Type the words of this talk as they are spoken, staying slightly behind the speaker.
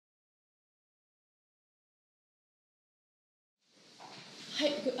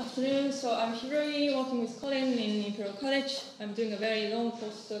Hi, good afternoon. So I'm Hiroe, working with Colin in Imperial College. I'm doing a very long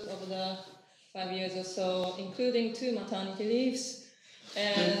postdoc over the 5 years or so, including 2 maternity leaves.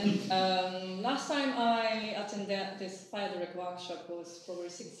 And last time I attended this fire direct workshop was probably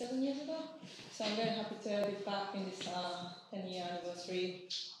 6-7 years ago. So I'm very happy to be back in this 10-year anniversary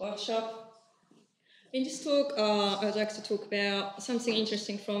workshop. In this talk, I'd like to talk about something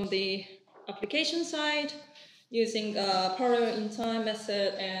interesting from the application side, using parallel in time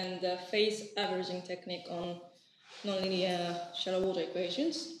method and the phase averaging technique on nonlinear shallow water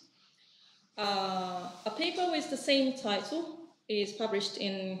equations. A paper with the same title is published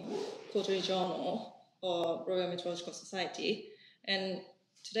in Quarterly Journal or Royal Meteorological Society. And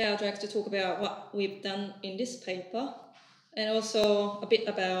today I'd like to talk about what we've done in this paper and also a bit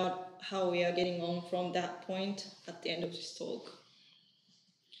about how we are getting on from that point at the end of this talk.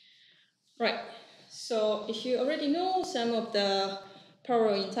 Right. So if you already know some of the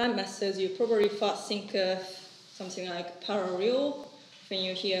parallel in time methods, you probably first think of something like parallel when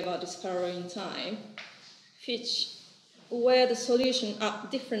you hear about this parallel in time, where the solution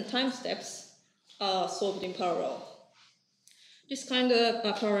at different time steps are solved in parallel. This kind of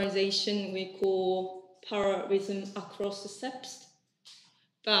parallelization we call parallelism across the steps.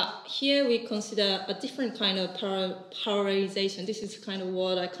 But here we consider a different kind of parallelization. This is kind of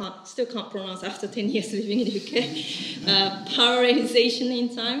word I still can't pronounce after 10 years living in the UK. Parallelization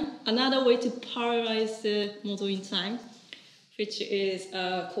in time. Another way to parallelize the model in time, which is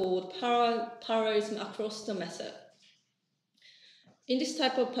called parallelism across the method. In this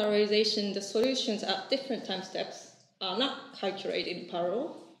type of parallelization, the solutions at different time steps are not calculated in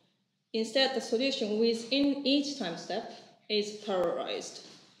parallel. Instead, the solution within each time step is parallelized.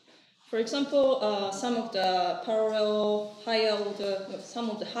 For example, some of the higher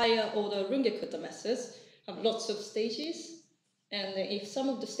order Runge-Kutta methods have lots of stages, and if some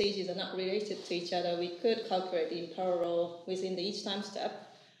of the stages are not related to each other, we could calculate in parallel within each time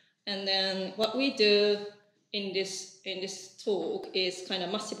step. And then what we do in this talk is kind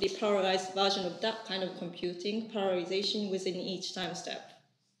of massively parallelized version of that kind of computing, parallelization within each time step.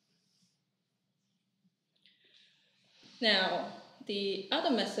 Now, the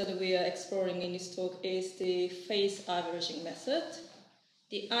other method we are exploring in this talk is the phase averaging method.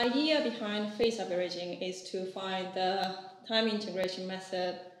 The idea behind phase averaging is to find the time integration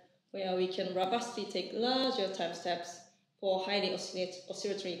method where we can robustly take larger time steps for highly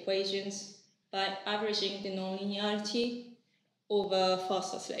oscillatory equations by averaging the nonlinearity over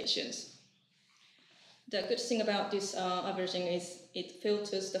fast oscillations. The good thing about this averaging is it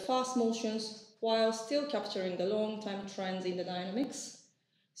filters the fast motions while still capturing the long-time trends in the dynamics.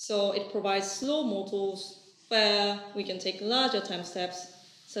 So it provides slow models where we can take larger time steps,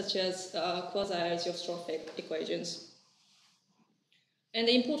 such as quasi-geostrophic equations. And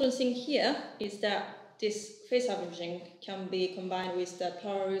the important thing here is that this phase averaging can be combined with the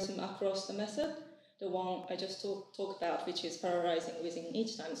parallelism across the method, the one I just talked about, which is parallelizing within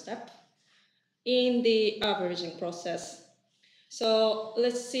each time step, in the averaging process. So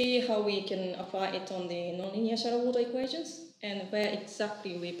let's see how we can apply it on the nonlinear shallow water equations and where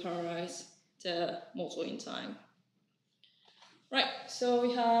exactly we parallelize the model in time. Right, so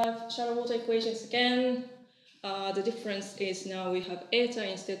we have shallow water equations again. The difference is now we have eta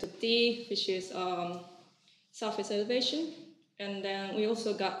instead of d, which is surface elevation. And then we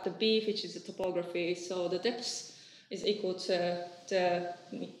also got the b, which is the topography. So the depth is equal to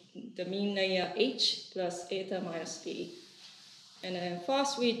the mean layer h plus eta minus b. And then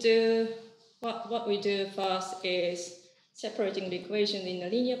first what we do first is separating the equation in the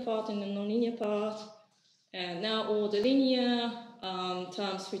linear part and the nonlinear part. And now all the linear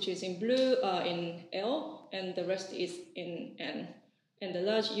terms which is in blue are in L and the rest is in N. And the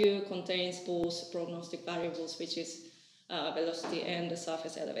large U contains both prognostic variables, which is velocity and the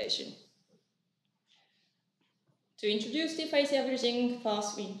surface elevation. To introduce the phase averaging,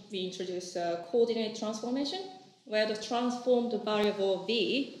 first we introduce coordinate transformation, where the transformed variable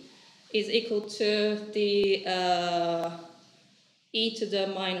v is equal to the e to the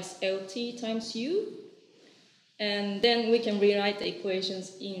minus lt times u. And then we can rewrite the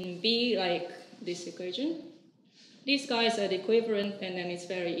equations in v like this equation. These guys are the equivalent, and then it's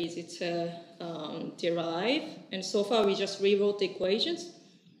very easy to derive. And so far we just rewrote the equations.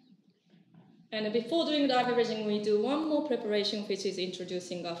 And before doing the averaging, we do one more preparation, which is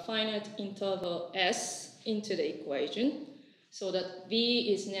introducing a finite interval s into the equation, so that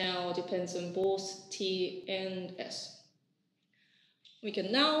v is now depends on both t and s. We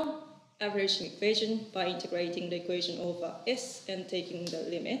can now average the equation by integrating the equation over s and taking the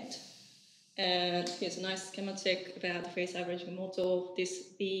limit. And here's a nice schematic about the phase averaging model. This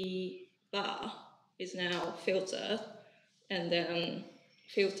B bar is now filtered, and then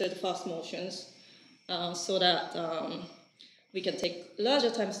filtered fast motions so that we can take larger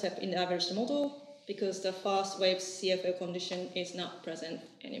time step in the average model because the fast wave CFO condition is not present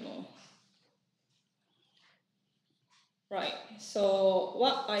anymore. Right, so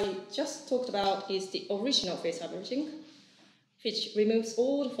what I just talked about is the original phase averaging, which removes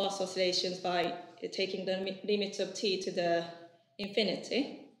all the fast oscillations by taking the limits of t to the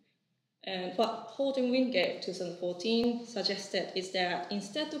infinity. And what Horton-Wingate 2014 suggested is that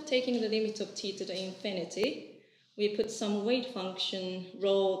instead of taking the limit of t to the infinity, we put some weight function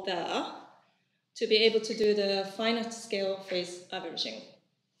rho there to be able to do the finite scale phase averaging.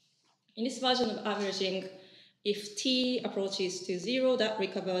 In this version of averaging, if t approaches to 0, that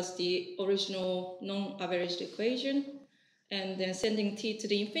recovers the original non-averaged equation. And then sending t to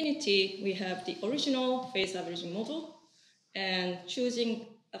the infinity, we have the original phase averaging model. And choosing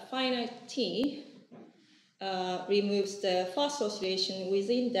a finite t removes the fast oscillation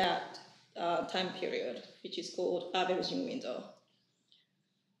within that time period, which is called averaging window.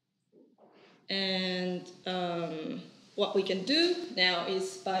 And what we can do now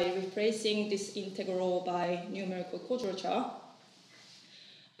is by replacing this integral by numerical quadrature,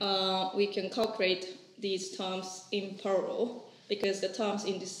 we can calculate these terms in parallel because the terms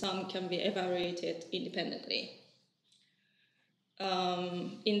in this sum can be evaluated independently.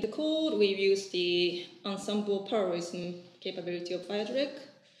 In the code, we've used the ensemble parallelism capability of Weierdirect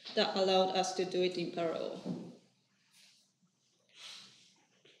that allowed us to do it in parallel.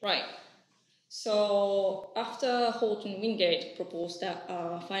 Right. So after Horton-Wingate proposed that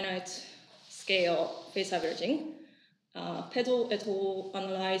finite scale phase averaging, Peddle et al.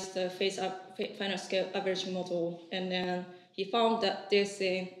 Analyzed the finite scale averaging model, and then he found that there's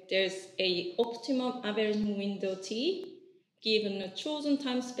a optimum averaging window t given a chosen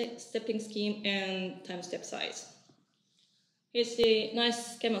time stepping scheme and time step size. Here's the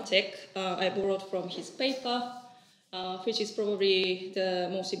nice schematic I borrowed from his paper, which is probably the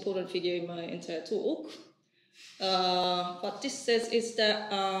most important figure in my entire talk. What this says is that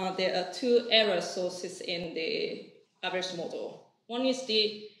there are two error sources in the average model. One is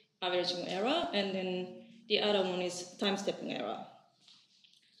the averaging error, and then the other one is time stepping error.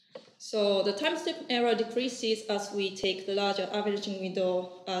 So the time step error decreases as we take the larger averaging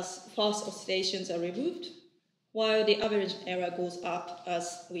window as fast oscillations are removed, while the average error goes up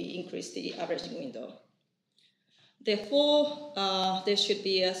as we increase the averaging window. Therefore, there should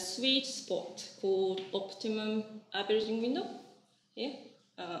be a sweet spot called optimum averaging window here,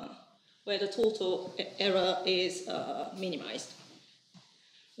 where the total error is minimized.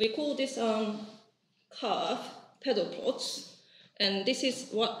 We call this curve pedal plots, and this is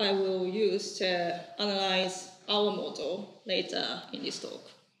what I will use to analyze our model later in this talk.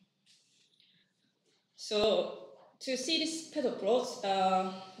 So to see this pedal plots,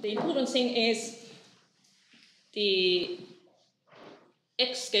 the important thing is the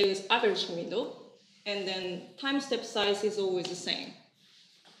x scales averaging window, and then time step size is always the same.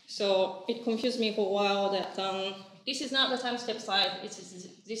 So it confused me for a while that this is not the time step size,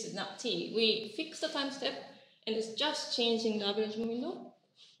 this is not t. We fix the time step, and it's just changing the averaging window.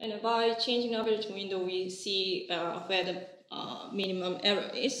 And by changing the averaging window, we see where the minimum error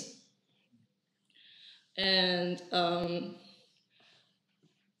is. And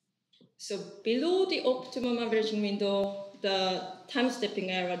so below the optimum averaging window, the time stepping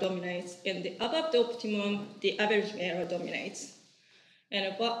error dominates, and above the optimum, the averaging error dominates.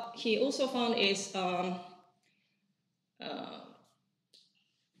 And what he also found is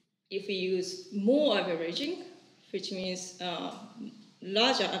if we use more averaging, which means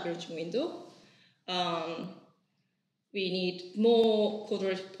larger averaging window, we need more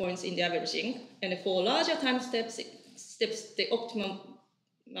quadratic points in the averaging. And for larger time steps, the optimum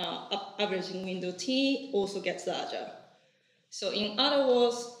averaging window t also gets larger. So in other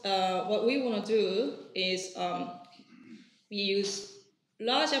words, what we want to do is we use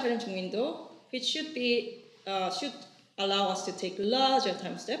large averaging window, which should allow us to take larger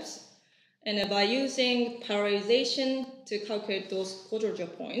time steps. And by using parallelization to calculate those quadrature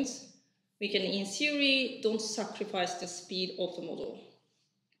points, we can, in theory, don't sacrifice the speed of the model.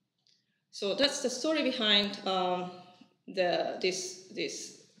 So that's the story behind this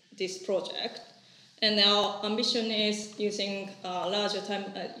project. And our ambition is using larger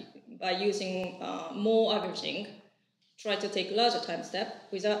time, by using more averaging, try to take larger time step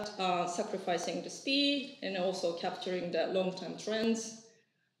without sacrificing the speed and also capturing the long-term trends.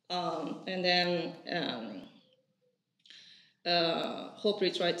 And then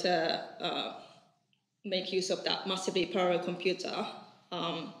hopefully try to make use of that massively parallel computer.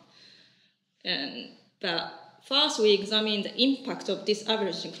 But first, we examine the impact of this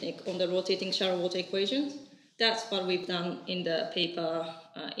averaging technique on the rotating shallow water equations. That's what we've done in the paper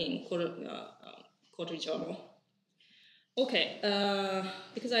in Quarterly Journal. Okay,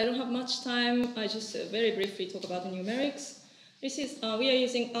 because I don't have much time, I just very briefly talk about the numerics. This is, we are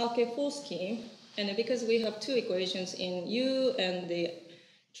using RK4 scheme, and because we have two equations in U and the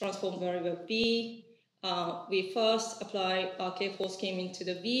transform variable B, we first apply RK4 scheme into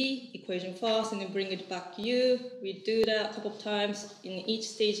the V equation first, and then bring it back U. We do that a couple of times in each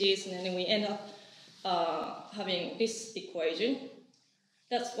stages, and then we end up having this equation.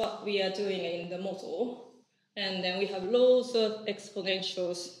 That's what we are doing in the model. And then we have loads of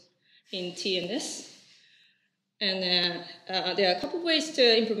exponentials in T and S. And there are a couple of ways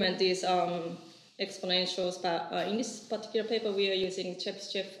to implement these exponentials, but in this particular paper, we are using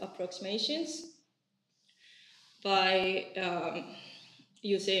Chebyshev approximations by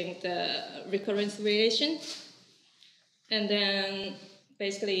using the recurrence relation. And then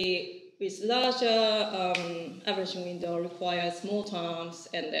basically, with larger averaging window requires more terms,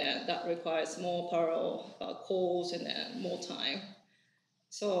 and then that requires more parallel calls and then more time.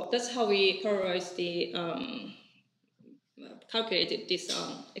 So that's how we parallelize the calculated these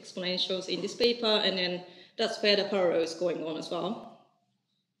exponentials in this paper, and then that's where the parallel is going on as well.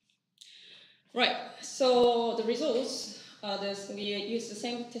 Right, so the results, we use the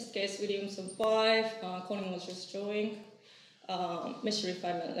same test case, Williamson 5, Corning modulus drawing, mesh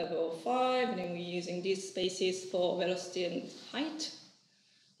refinement level 5, and then we're using these spaces for velocity and height.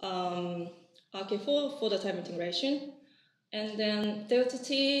 RK4 for the time integration. And then delta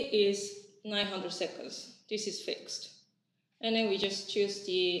T is 900 seconds. This is fixed. And then we just choose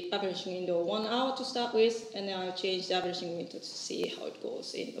the averaging window 1 hour to start with, and then I'll change the averaging window to see how it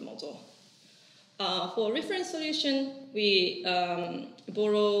goes in the model. For reference solution, we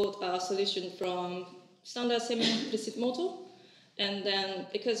borrowed a solution from standard semi-implicit model. And then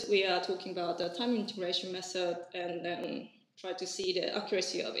because we are talking about the time integration method and then try to see the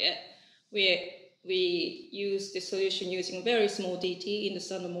accuracy of it, we use the solution using very small dt in the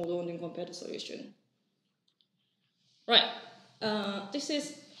standard model and then compare the solution. Right, this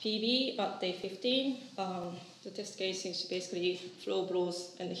is PB at day 15. The test case is basically flow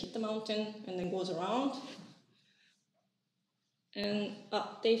blows and hit the mountain and then goes around. And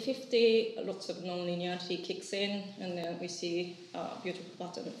at day 50, lots of nonlinearity kicks in, and then we see a beautiful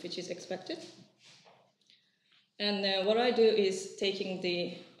pattern which is expected. And what I do is taking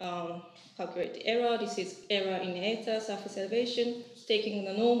the calculate the error. This is error in eta surface elevation, taking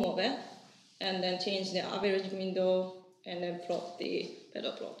the norm of it, and then change the average window, and then plot the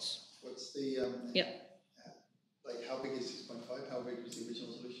better plots. What's the yeah? Like how big is 6.5? How big was the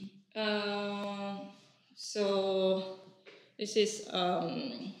original solution? So this is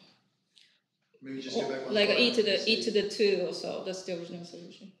maybe just go back one like slide e to the 2 or so. That's the original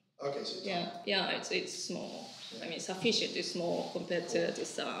solution. Okay, so it's small. Yeah. I mean, sufficiently small compared to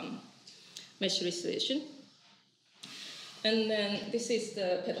this mesh resolution. And then this is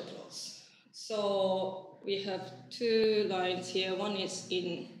the pedal plots. So we have two lines here. One is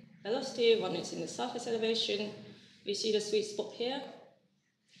in velocity, one is in the surface elevation. We see the sweet spot here.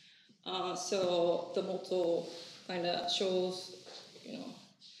 So the model kind of shows,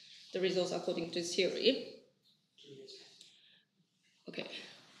 the results according to theory. Okay,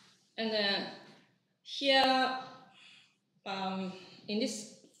 and then here, in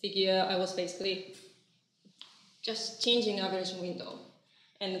this figure, I was basically just changing average window,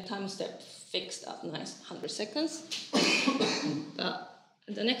 and the time step fixed at 900 seconds. But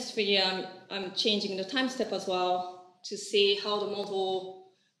in the next figure, I'm changing the time step as well to see how the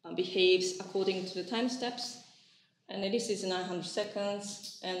model behaves according to the time steps. And this is 900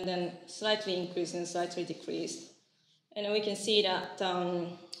 seconds, and then slightly increased and slightly decreased. And we can see that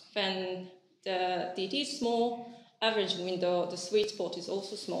when the dt is small, average window, the sweet spot is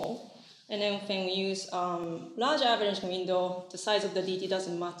also small. And then when we use larger average window, the size of the dt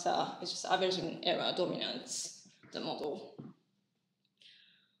doesn't matter. It's just averaging error dominates the model.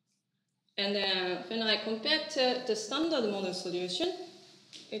 And then when I compare to the standard model solution,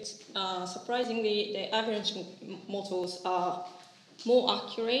 it's surprisingly the average models are more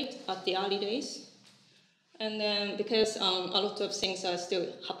accurate at the early days. And then because a lot of things are still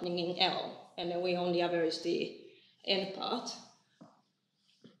happening in L, and then we only average the N part.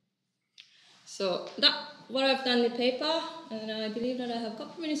 So that's what I've done in the paper, and I believe that I have a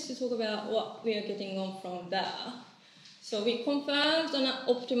couple of minutes to talk about what we are getting on from there. So we confirmed an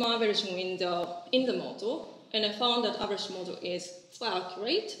optimal averaging window in the model, and I found that average model is quite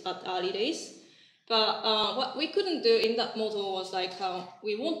accurate at early days. But what we couldn't do in that model was like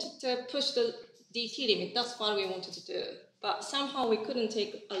we wanted to push the DT limit. That's what we wanted to do. But somehow we couldn't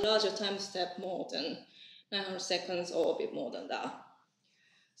take a larger time step more than 900 seconds or a bit more than that.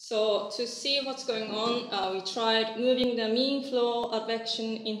 So to see what's going on, we tried moving the mean flow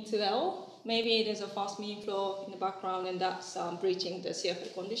advection into L. Maybe there's a fast mean flow in the background, and that's breaching the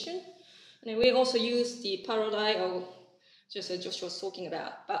CFA condition. And we also used the parallel, just as Josh was talking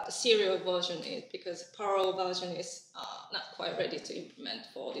about, but the serial version is, because parallel version is not quite ready to implement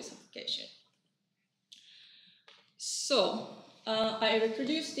for this application. So I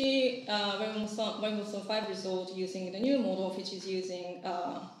reproduced the Wilson 5 result using the new model, which is using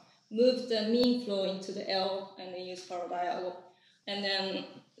move the mean flow into the L and then use parallel. And then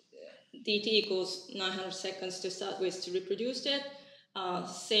dt equals 900 seconds to start with to reproduce it.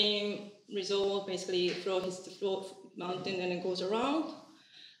 Same result, basically flow hits the floor mountain and it goes around.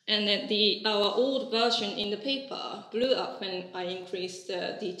 And then our old version in the paper blew up when I increased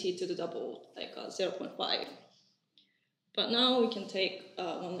the dt to the double, like 0.5. But now we can take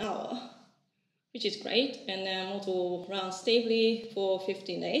 1 hour, which is great, and then model runs stably for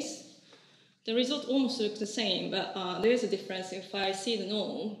 15 days. The result almost looks the same, but there is a difference. If I see the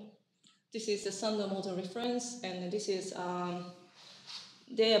norm, this is the standard model reference, and this is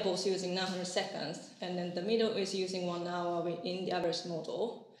they are both using 900 seconds, and then the middle is using 1 hour in the average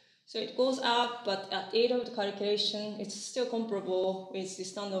model. So it goes up, but at the end of the calculation, it's still comparable with the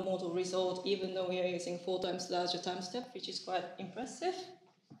standard model result, even though we are using 4 times larger time step, which is quite impressive.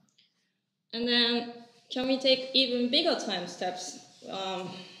 And then, can we take even bigger time steps?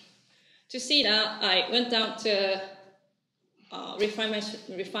 To see that, I went down to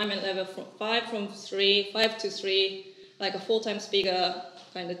refinement level from 5 to 3, like a 4 times bigger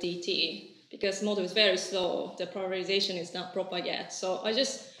kind of DT, because the model is very slow. The polarization is not proper yet. So I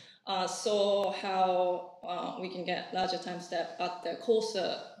just saw how we can get larger time step at the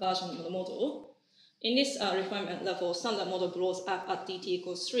coarser version of the model. In this refinement level, standard model grows up at dt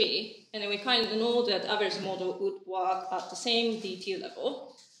equals 3, and then we kind of know that average model would work at the same dt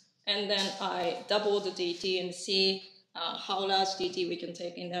level. And then I double the dt and see how large dt we can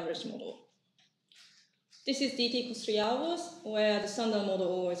take in the average model. This is dt equals 3 hours, where the standard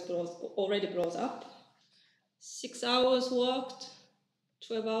model already blows up. 6 hours worked,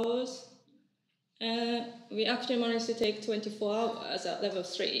 12 hours. We actually managed to take 24 hours at level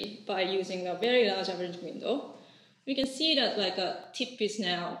 3 by using a very large average window. We can see that like a tip is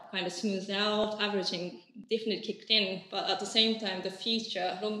now kind of smoothed out, averaging definitely kicked in, but at the same time the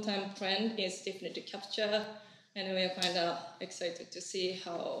feature, long-term trend is definitely captured, and we are kind of excited to see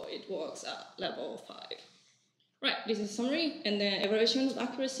how it works at level 5. Right, this is a summary, and then evaluation of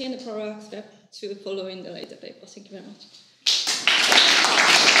accuracy and the power step to follow in the later paper. Thank you very much.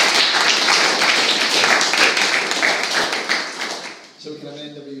 So we can have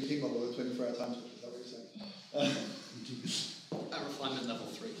an NWT model with 24-hour time step, is that what you're saying? At refinement level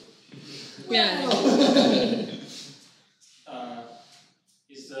 3. Yeah.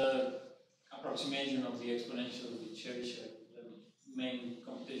 Is the approximation of the exponential of the Chebyshev the main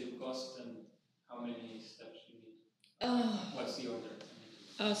computational cost, and how many steps we need? What's the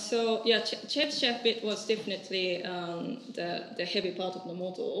order? So yeah, Chebyshev bit was definitely the heavy part of the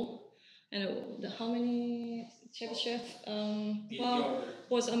model, and how many Chebyshev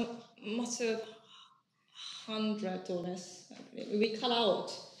was a massive 100 or less. We cut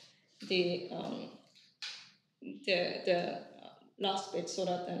out the last bit so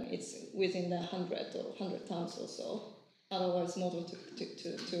that it's within the 100 or 100 times or so. Otherwise, the model took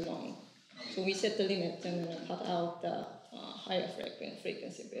too long. So we set the limit and then cut out the higher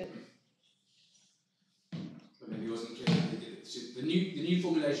frequency bit. But maybe it wasn't clear. The new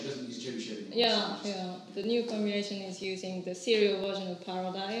formulation doesn't use Chebyshev anymore. Yeah. The new formulation is using the serial version of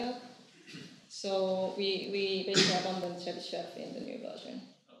parallel. So we basically abandoned Chebyshev in the new version.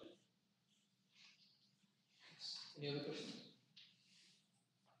 Any other questions?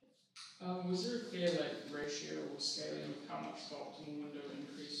 Was there a clear ratio or scaling of how much the optimal window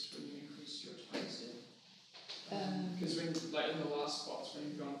increased when you increased your time step? Because when, in the last spots, when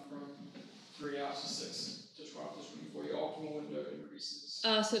you've gone from 3 hours to 6 to 12 to 24, your optimal window increases.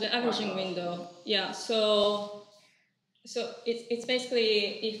 So the averaging window, yeah. So it's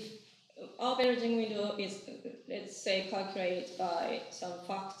basically if our averaging window is, let's say, calculated by some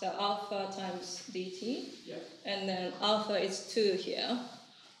factor alpha times dt, and then alpha is 2 here.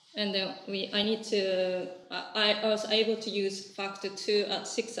 And then I was able to use factor 2 at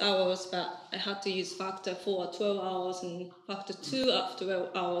 6 hours, but I had to use factor 4 at 12 hours, and factor 2 at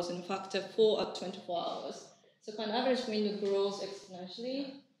 12 hours, and factor 4 at 24 hours. So kind of average window grows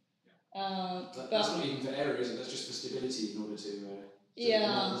exponentially. That's not even for error, is it? That's just for stability in order to. So it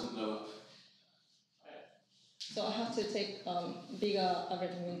doesn't blow up. So I have to take bigger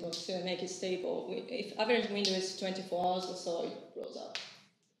average window to make it stable. If average window is 24 hours or so, it grows up.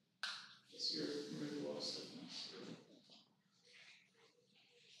 Yes, you're removing a lot of stiffness.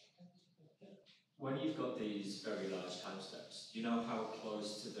 When you've got these very large time steps, do you know how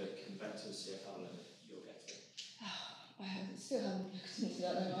close to the convective CFL limit you'll get to? I still haven't looked into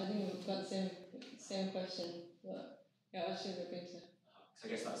that. I think we've got the same question, but yeah, I should look into it. So I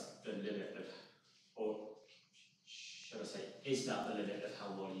guess that's the limit of, or should I say, is that the limit of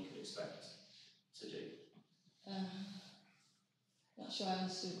how well you could expect to do? Not sure I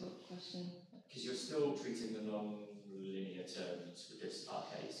understood the question. Because you're still treating the non-linear terms with this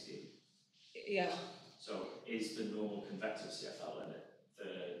arcade scheme. Yeah. So is the normal convective CFL limit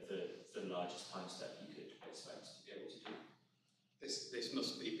the largest time step you could expect to be able to do? This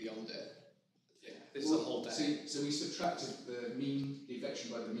must be beyond it. Yeah. This is a whole day. So we subtracted the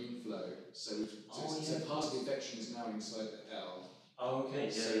advection by the mean flow. So part of the advection is now inside the L. Oh, okay.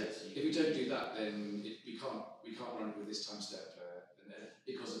 So Yeah. if we don't do that, then we can't run it with this time step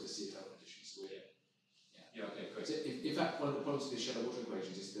because of the CFL conditions. So Yeah. Okay. Great. So in fact, one of the problems with the shallow water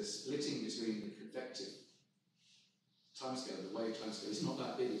equations is the splitting between the convective timescale, the wave timescale, is not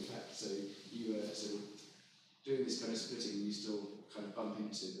that big. In fact, so you sort of doing this kind of splitting, you still kind of bump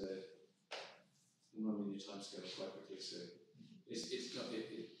into the non-linear timescale quite quickly. So it's a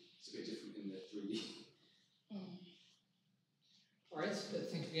bit different in the 3D. All right,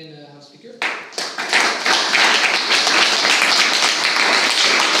 thank you again, House Speaker.